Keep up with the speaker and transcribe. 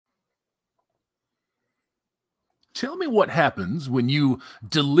Tell me what happens when you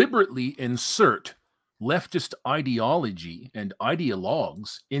deliberately insert leftist ideology and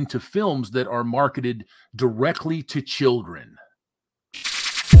ideologues into films that are marketed directly to children.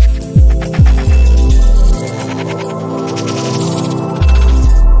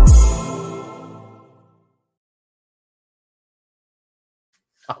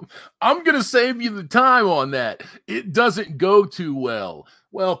 I'm going to save you the time on that. It doesn't go too well.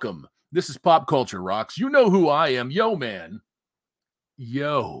 Welcome. This is Pop Culture Rocks. You know who I am. Yo, man.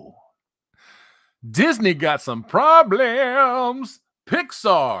 Yo. Disney got some problems.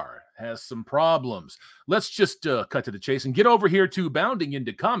 PIXAR has some problems. Let's just cut to the chase and get over here to Bounding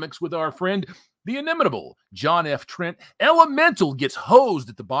into Comics with our friend, the inimitable John F. Trent. Elemental gets hosed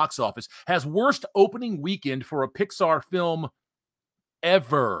at the box office, has worst opening weekend for a PIXAR film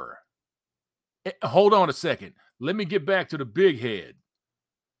ever. Hold on a second. Let me get back to the big head.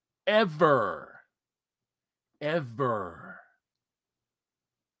 Ever.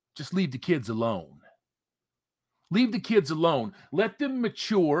 Just leave the kids alone. Leave the kids alone. Let them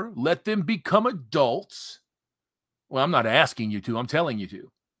mature. Let them become adults. Well, I'm not asking you to. I'm telling you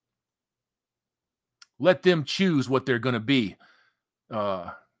to. Let them choose what they're going to be.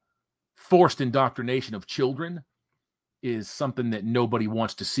 Forced indoctrination of children is something that nobody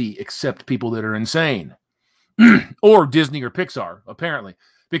wants to see except people that are insane. Or Disney or Pixar, apparently.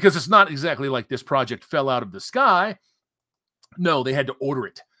 Because it's not exactly like this project fell out of the sky. No, they had to order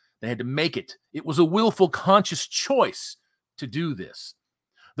it. They had to make it. It was a willful, conscious choice to do this.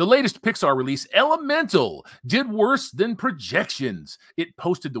 The latest Pixar release, Elemental, did worse than projections. It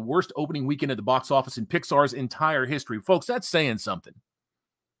posted the worst opening weekend at the box office in Pixar's entire history. Folks, that's saying something.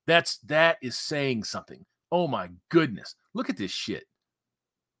 That is saying something. Oh my goodness. Look at this shit.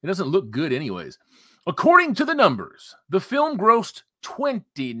 It doesn't look good anyways. According to the numbers, the film grossed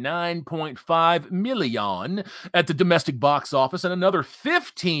 $29.5 million at the domestic box office and another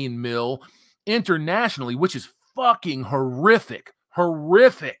 $15 million internationally, which is fucking horrific.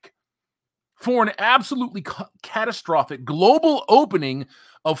 Horrific. For an absolutely catastrophic global opening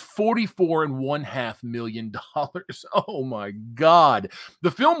of $44.5 million. Oh my God.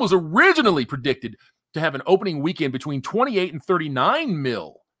 The film was originally predicted to have an opening weekend between 28 and 39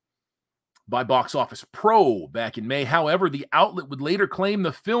 mil by Box Office Pro back in May. However, the outlet would later claim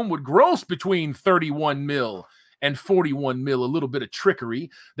the film would gross between 31 mil and 41 mil, a little bit of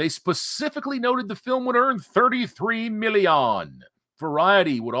trickery. They specifically noted the film would earn 33 million.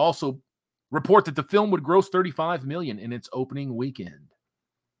 Variety would also report that the film would gross 35 million in its opening weekend.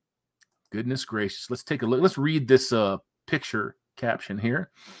 Goodness gracious. Let's take a look. Let's read this picture caption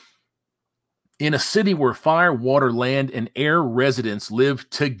here. In a city where fire, water, land, and air residents live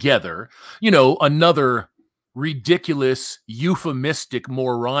together, you know, another ridiculous, euphemistic,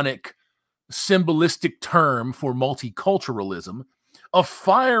 moronic, symbolistic term for multiculturalism, a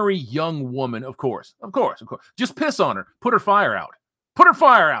fiery young woman, of course, just piss on her, put her fire out.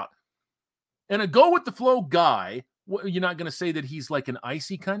 And a go-with-the-flow guy, you're not going to say that he's like an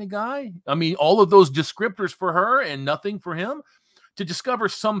icy kind of guy? I mean, all of those descriptors for her and nothing for him? To discover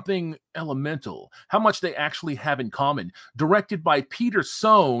something elemental, how much they actually have in common. Directed by Peter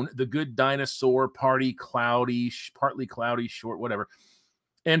Sohn, The Good Dinosaur, partly cloudy, short, whatever.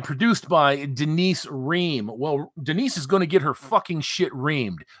 And produced by Denise Ream. Well, Denise is going to get her fucking shit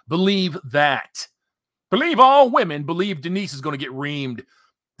reamed. Believe that. Believe all women believe Denise is going to get reamed.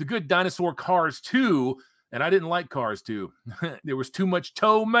 The Good Dinosaur, Cars 2, and I didn't like Cars 2. There was too much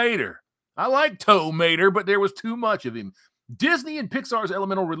Tow Mater. I like Tow Mater, but there was too much of him. Disney and Pixar's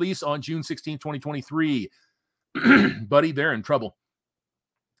Elemental release on June 16, 2023. Buddy, they're in trouble.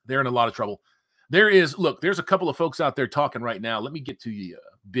 They're in a lot of trouble. There's a couple of folks out there talking right now. Let me get to the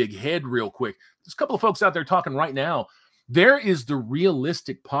big head real quick. There's a couple of folks out there talking right now. There is the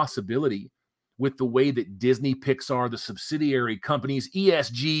realistic possibility with the way that Disney, Pixar, the subsidiary companies,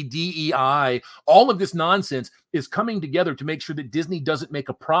 ESG, DEI, all of this nonsense is coming together to make sure that Disney doesn't make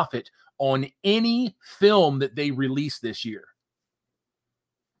a profit on any film that they release this year.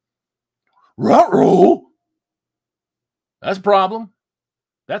 Ruh-roh. That's a problem.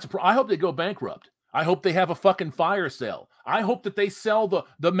 I hope they go bankrupt. I hope they have a fucking fire sale. I hope that they sell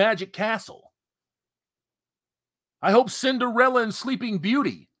the Magic Castle. I hope Cinderella and Sleeping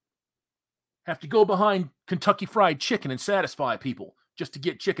Beauty have to go behind Kentucky Fried Chicken and satisfy people just to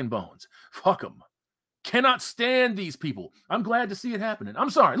get chicken bones. Fuck them. Cannot stand these people. I'm glad to see it happening. I'm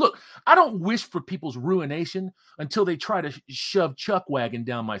sorry. Look, I don't wish for people's ruination until they try to shove Chuck Wagon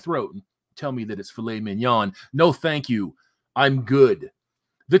down my throat and tell me that it's filet mignon. No, thank you. I'm good.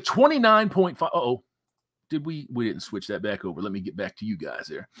 The 29.5. We didn't switch that back over. Let me get back to you guys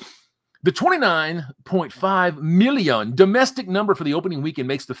there. The 29.5 million domestic number for the opening weekend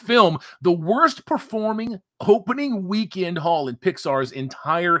makes the film the worst performing opening weekend haul in Pixar's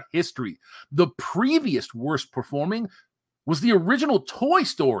entire history. The previous worst performing was the original Toy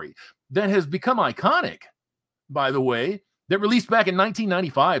Story that has become iconic, by the way, that released back in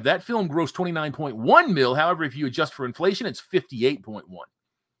 1995. That film grossed 29.1 mil. However, if you adjust for inflation, it's 58.1.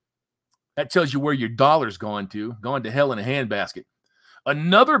 That tells you where your dollar's gone to hell in a handbasket.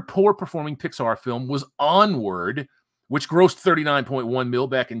 Another poor performing Pixar film was Onward, which grossed 39.1 mil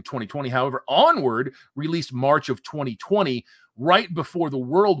back in 2020. However, Onward released March of 2020, right before the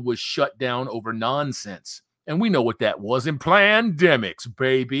world was shut down over nonsense. And we know what that was in pandemics,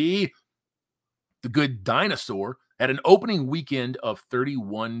 baby. The Good Dinosaur had an opening weekend of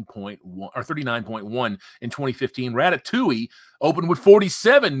 39.1 in 2015. Ratatouille opened with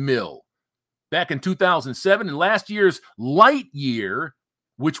 47 mil back in 2007. And last year's Lightyear,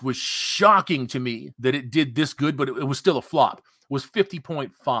 which was shocking to me that it did this good, but it was still a flop, was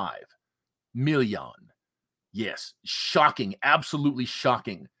 50.5 million. Yes, shocking, absolutely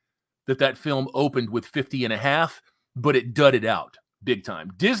shocking that film opened with 50 and a half, but it dudded out big time.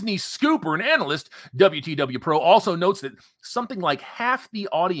 Disney scooper and analyst WTW Pro also notes that something like half the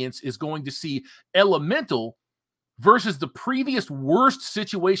audience is going to see Elemental versus the previous worst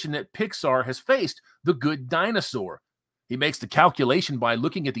situation that Pixar has faced, The Good Dinosaur. He makes the calculation by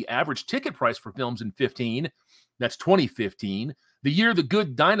looking at the average ticket price for films in 15. That's 2015, the year The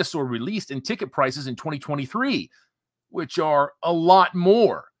Good Dinosaur released, and ticket prices in 2023, which are a lot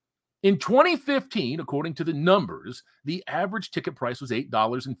more. In 2015, according to the numbers, the average ticket price was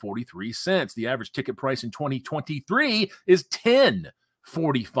 $8.43. The average ticket price in 2023 is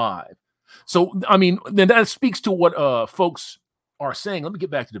 $10.45. So, I mean, then that speaks to what folks are saying. Let me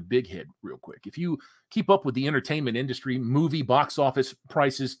get back to the big head real quick. If you keep up with the entertainment industry, movie, box office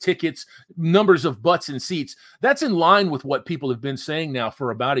prices, tickets, numbers of butts and seats, that's in line with what people have been saying now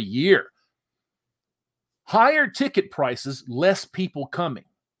for about a year. Higher ticket prices, less people coming.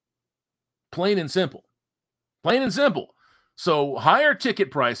 Plain and simple. Plain and simple. So higher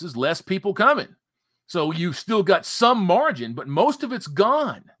ticket prices, less people coming. So you've still got some margin, but most of it's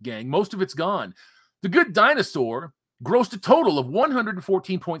gone, gang. Most of it's gone. The Good Dinosaur grossed a total of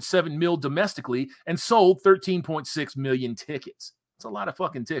 114.7 mil domestically and sold 13.6 million tickets. It's a lot of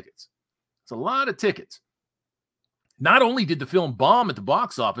fucking tickets. It's a lot of tickets. Not only did the film bomb at the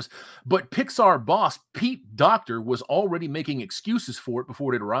box office, but Pixar boss Pete Docter was already making excuses for it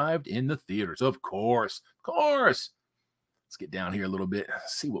before it arrived in the theaters. Of course. Of course. Let's get down here a little bit.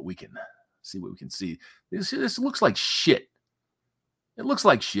 See what we can see. This looks like shit. It looks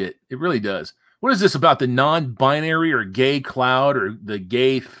like shit. It really does. What is this about the non-binary or gay cloud or the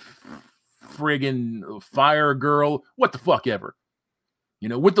gay friggin' fire girl? What the fuck ever. You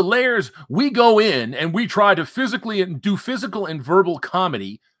know, with the layers, we go in and we try to do physical and verbal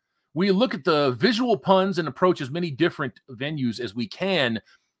comedy. We look at the visual puns and approach as many different venues as we can.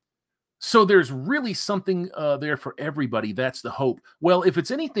 So there's really something there for everybody. That's the hope. Well, if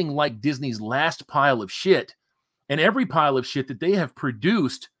it's anything like Disney's last pile of shit and every pile of shit that they have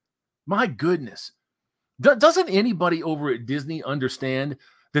produced, my goodness. Doesn't anybody over at Disney understand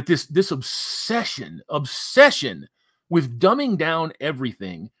that this obsession with dumbing down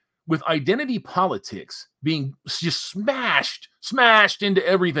everything, with identity politics being just smashed into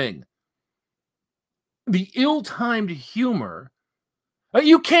everything, the ill-timed humor,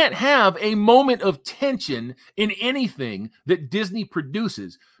 you can't have a moment of tension in anything that Disney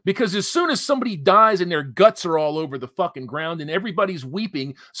produces, because as soon as somebody dies and their guts are all over the fucking ground and everybody's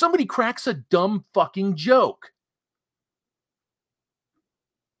weeping, somebody cracks a dumb fucking joke.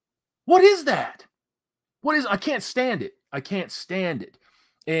 What is that? I can't stand it. I can't stand it.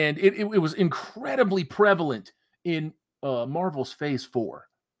 And it was incredibly prevalent in Marvel's Phase 4.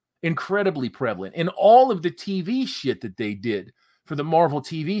 Incredibly prevalent. In all of the TV shit that they did for the Marvel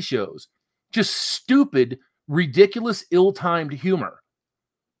TV shows. Just stupid, ridiculous, ill-timed humor.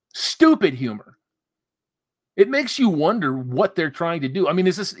 Stupid humor. It makes you wonder what they're trying to do. I mean,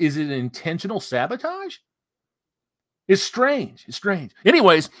 is it intentional sabotage? It's strange. It's strange.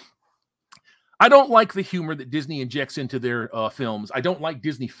 Anyways, I don't like the humor that Disney injects into their films. I don't like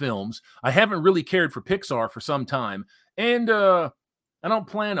Disney films. I haven't really cared for Pixar for some time. And I don't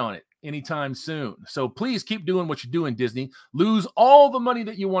plan on it anytime soon. So please keep doing what you're doing, Disney. Lose all the money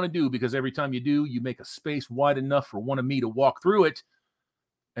that you want to do, because every time you do, you make a space wide enough for one of me to walk through it.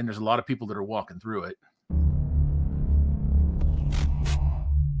 And there's a lot of people that are walking through it.